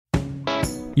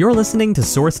You're listening to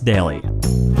Source Daily.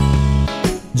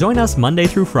 Join us Monday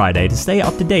through Friday to stay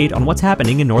up to date on what's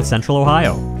happening in North Central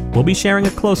Ohio. We'll be sharing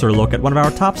a closer look at one of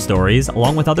our top stories,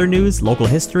 along with other news, local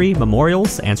history,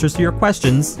 memorials, answers to your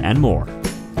questions, and more.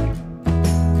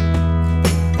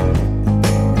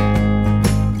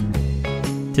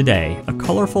 Today, a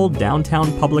colorful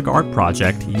downtown public art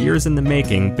project years in the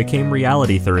making became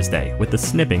reality Thursday with the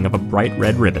snipping of a bright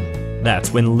red ribbon.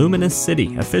 That's when Luminous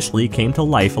City officially came to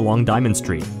life along Diamond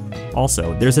Street.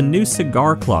 Also, there's a new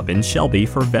cigar club in Shelby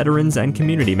for veterans and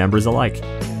community members alike.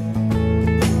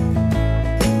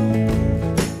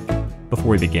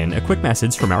 Before we begin, a quick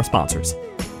message from our sponsors.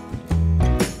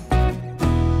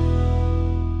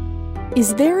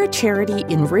 Is there a charity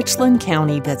in Richland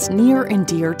County that's near and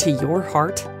dear to your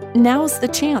heart? Now's the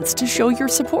chance to show your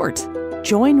support.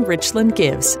 Join Richland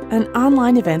Gives, an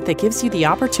online event that gives you the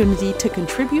opportunity to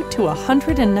contribute to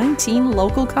 119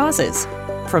 local causes.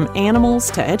 From animals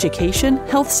to education,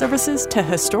 health services to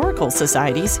historical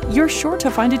societies, you're sure to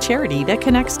find a charity that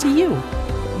connects to you.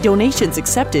 Donations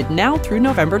accepted now through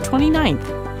November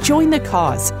 29th. Join the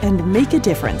cause and make a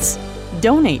difference.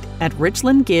 Donate at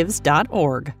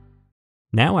richlandgives.org.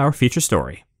 Now our feature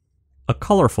story. A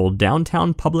colorful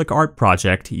downtown public art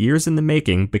project years in the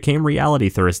making became reality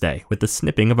Thursday with the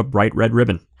snipping of a bright red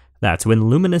ribbon. That's when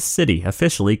Luminous City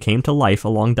officially came to life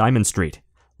along Diamond Street.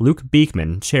 Luke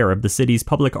Beekman, chair of the city's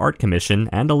Public Art Commission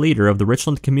and a leader of the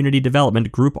Richland Community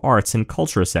Development Group Arts and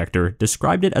Culture sector,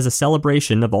 described it as a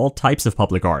celebration of all types of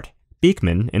public art.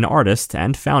 Beekman, an artist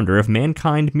and founder of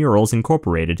Mankind Murals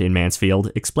Incorporated in Mansfield,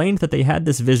 explained that they had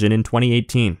this vision in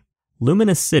 2018.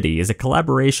 Luminous City is a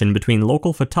collaboration between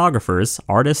local photographers,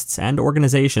 artists, and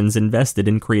organizations invested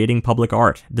in creating public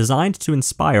art, designed to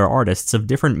inspire artists of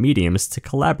different mediums to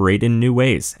collaborate in new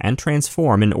ways and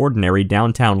transform an ordinary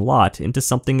downtown lot into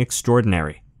something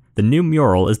extraordinary. The new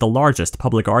mural is the largest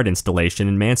public art installation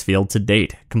in Mansfield to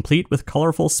date, complete with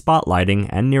colorful spotlighting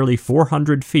and nearly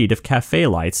 400 feet of cafe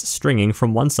lights stringing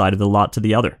from one side of the lot to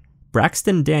the other.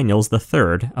 Braxton Daniels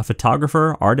III, a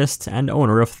photographer, artist, and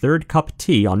owner of Third Cup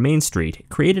Tea on Main Street,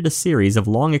 created a series of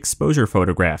long exposure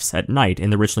photographs at night in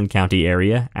the Richland County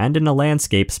area and in a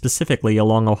landscape specifically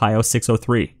along Ohio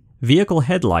 603. Vehicle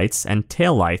headlights and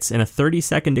taillights in a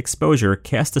 30-second exposure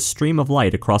cast a stream of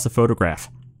light across a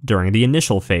photograph. During the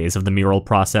initial phase of the mural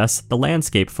process, the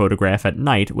landscape photograph at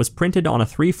night was printed on a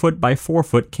 3-foot by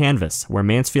 4-foot canvas, where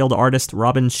Mansfield artist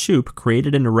Robin Shoup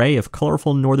created an array of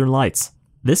colorful northern lights.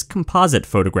 This composite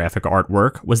photographic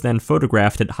artwork was then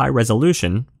photographed at high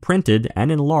resolution, printed,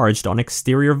 and enlarged on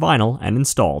exterior vinyl and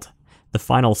installed. The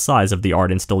final size of the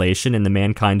art installation in the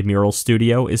Mankind Mural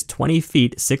Studio is 20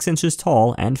 feet 6 inches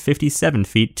tall and 57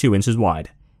 feet 2 inches wide.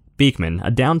 Beekman,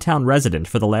 a downtown resident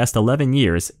for the last 11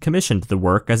 years, commissioned the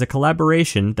work as a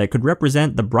collaboration that could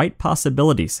represent the bright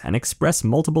possibilities and express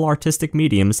multiple artistic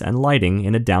mediums and lighting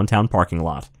in a downtown parking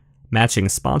lot. Matching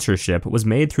sponsorship was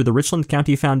made through the Richland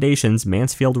County Foundation's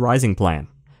Mansfield Rising Plan.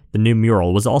 The new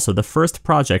mural was also the first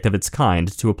project of its kind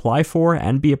to apply for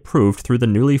and be approved through the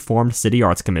newly formed City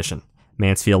Arts Commission.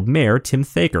 Mansfield Mayor Tim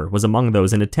Thaker was among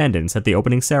those in attendance at the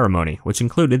opening ceremony, which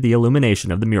included the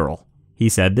illumination of the mural. He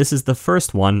said this is the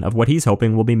first one of what he's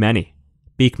hoping will be many.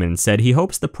 Beekman said he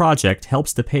hopes the project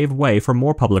helps to pave way for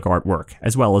more public artwork,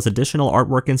 as well as additional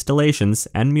artwork installations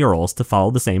and murals to follow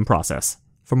the same process.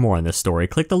 For more on this story,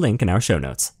 click the link in our show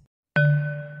notes.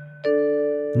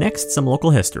 Next, some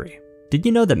local history. Did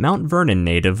you know that Mount Vernon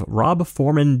native Rob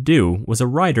Foreman Dew was a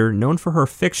writer known for her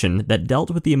fiction that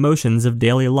dealt with the emotions of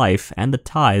daily life and the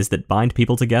ties that bind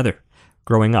people together?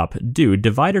 Growing up, Dew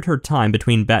divided her time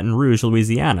between Baton Rouge,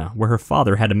 Louisiana, where her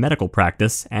father had a medical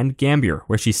practice, and Gambier,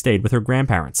 where she stayed with her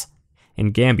grandparents.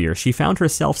 In Gambier, she found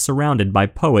herself surrounded by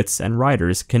poets and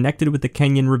writers connected with the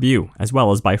Kenyon Review, as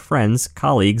well as by friends,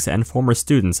 colleagues, and former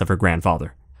students of her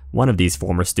grandfather. One of these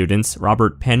former students,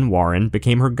 Robert Penn Warren,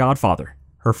 became her godfather.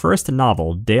 Her first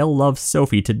novel, Dale Loves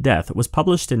Sophie to Death, was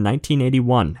published in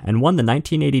 1981 and won the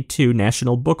 1982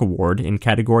 National Book Award in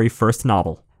category First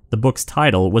Novel. The book's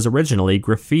title was originally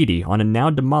graffiti on a now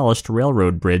demolished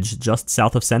railroad bridge just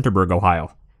south of Centerburg,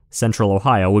 Ohio. Central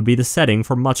Ohio would be the setting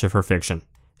for much of her fiction.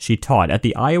 She taught at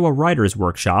the Iowa Writers'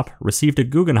 Workshop, received a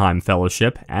Guggenheim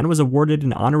Fellowship, and was awarded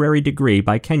an honorary degree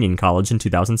by Kenyon College in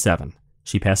 2007.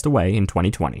 She passed away in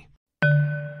 2020.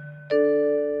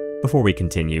 Before we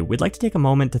continue, we'd like to take a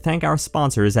moment to thank our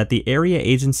sponsors at the Area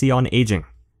Agency on Aging.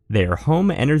 Their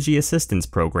Home Energy Assistance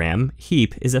Program,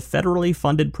 HEAP, is a federally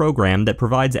funded program that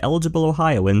provides eligible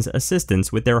Ohioans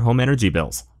assistance with their home energy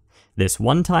bills. This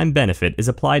one-time benefit is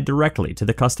applied directly to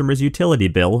the customer's utility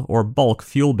bill or bulk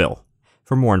fuel bill.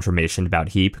 For more information about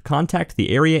HEAP, contact the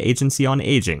Area Agency on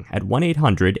Aging at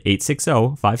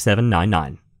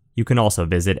 1-800-860-5799. You can also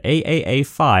visit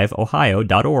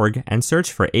aaa5ohio.org and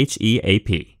search for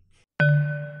HEAP.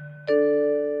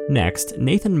 Next,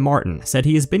 Nathan Martin said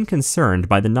he has been concerned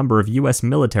by the number of U.S.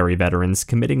 military veterans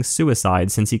committing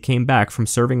suicide since he came back from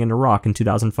serving in Iraq in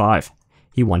 2005.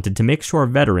 He wanted to make sure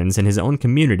veterans in his own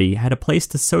community had a place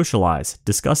to socialize,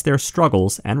 discuss their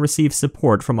struggles, and receive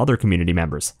support from other community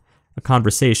members. A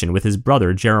conversation with his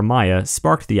brother Jeremiah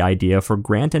sparked the idea for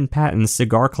Grant and Patton's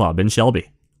Cigar Club in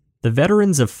Shelby. The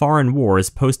Veterans of Foreign Wars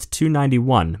Post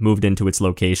 291 moved into its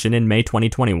location in May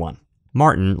 2021.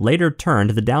 Martin later turned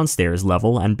the downstairs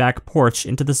level and back porch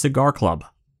into the Cigar Club.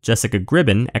 Jessica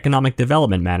Gribben, Economic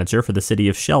Development Manager for the City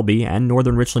of Shelby and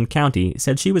Northern Richland County,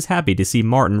 said she was happy to see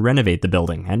Martin renovate the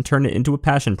building and turn it into a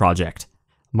passion project.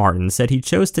 Martin said he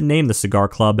chose to name the Cigar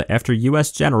Club after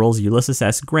U.S. Generals Ulysses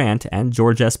S. Grant and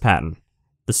George S. Patton.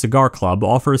 The Cigar Club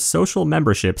offers social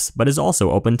memberships but is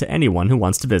also open to anyone who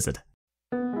wants to visit.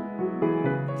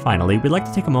 Finally, we'd like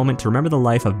to take a moment to remember the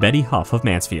life of Betty Huff of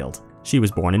Mansfield. She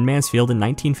was born in Mansfield in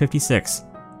 1956.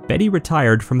 Betty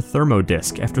retired from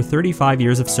Thermodisc after 35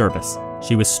 years of service.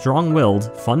 She was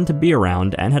strong-willed, fun to be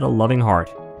around, and had a loving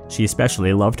heart. She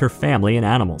especially loved her family and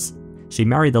animals. She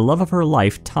married the love of her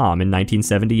life, Tom, in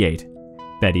 1978.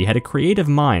 Betty had a creative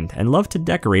mind and loved to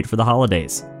decorate for the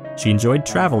holidays. She enjoyed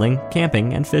traveling,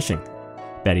 camping, and fishing.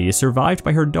 Betty is survived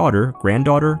by her daughter,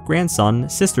 granddaughter, grandson,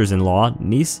 sisters-in-law,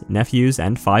 niece, nephews,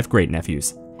 and 5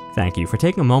 great-nephews. Thank you for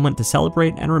taking a moment to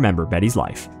celebrate and remember Betty's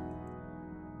life.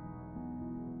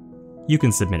 You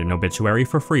can submit an obituary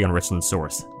for free on Richland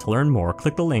Source. To learn more,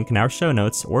 click the link in our show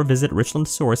notes or visit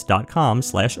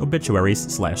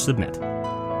richlandsource.com/obituaries/submit.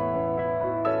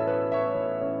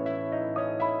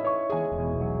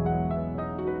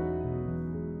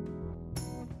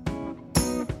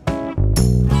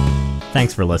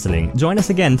 Thanks for listening. Join us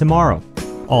again tomorrow.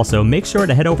 Also, make sure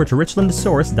to head over to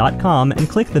richlandsource.com and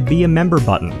click the Be a Member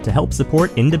button to help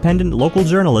support independent local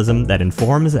journalism that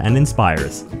informs and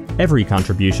inspires. Every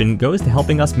contribution goes to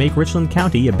helping us make Richland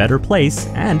County a better place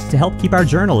and to help keep our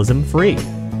journalism free.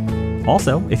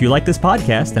 Also, if you like this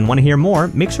podcast and want to hear more,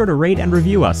 make sure to rate and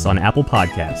review us on Apple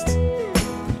Podcasts.